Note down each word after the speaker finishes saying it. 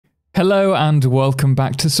Hello and welcome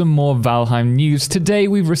back to some more Valheim news. Today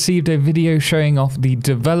we've received a video showing off the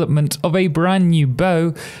development of a brand new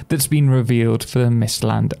bow that's been revealed for the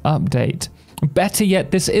Mistland update. Better yet,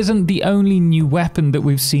 this isn't the only new weapon that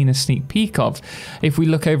we've seen a sneak peek of. If we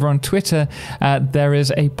look over on Twitter, there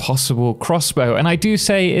is a possible crossbow. And I do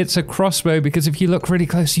say it's a crossbow because if you look really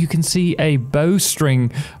close, you can see a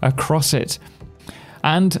bowstring across it.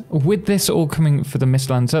 And with this all coming for the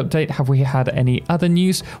Mistlands update, have we had any other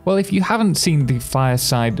news? Well, if you haven't seen the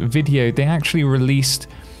Fireside video, they actually released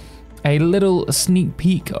a little sneak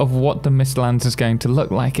peek of what the Mistlands is going to look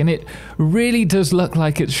like, and it really does look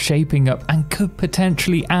like it's shaping up and could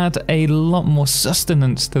potentially add a lot more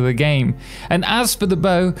sustenance to the game. And as for the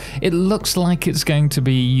bow, it looks like it's going to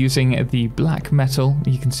be using the black metal.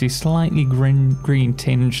 You can see slightly green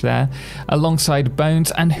tinge there alongside bones,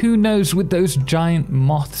 and who knows, with those giant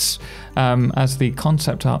moths as the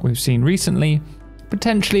concept art we've seen recently,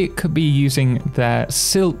 potentially it could be using their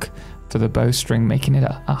silk for the bowstring, making it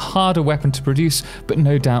a harder weapon to produce, but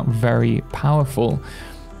no doubt very powerful.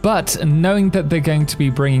 But knowing that they're going to be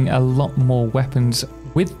bringing a lot more weapons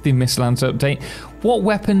with the Mistlands update, what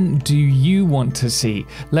weapon do you want to see?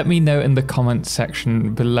 Let me know in the comments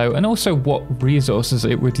section below, and also what resources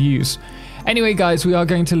it would use. Anyway guys, we are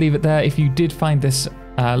going to leave it there. If you did find this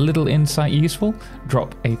little insight useful,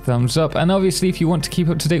 drop a thumbs up, and obviously if you want to keep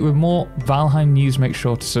up to date with more Valheim news, make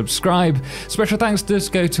sure to subscribe. Special thanks does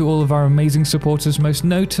go to all of our amazing supporters, most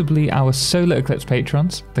notably our Totalxclipse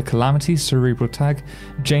patrons, the Calamity, Cerebral Tag,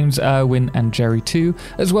 James Irwin and Jerry 2,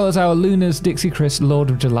 as well as our Lunas, Dixie Chris,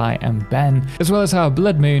 Lord of July and Ben, as well as our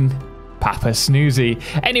Blood Moon, Papa Snoozy.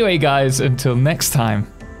 Anyway guys, until next time,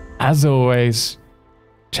 as always,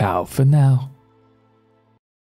 ciao for now.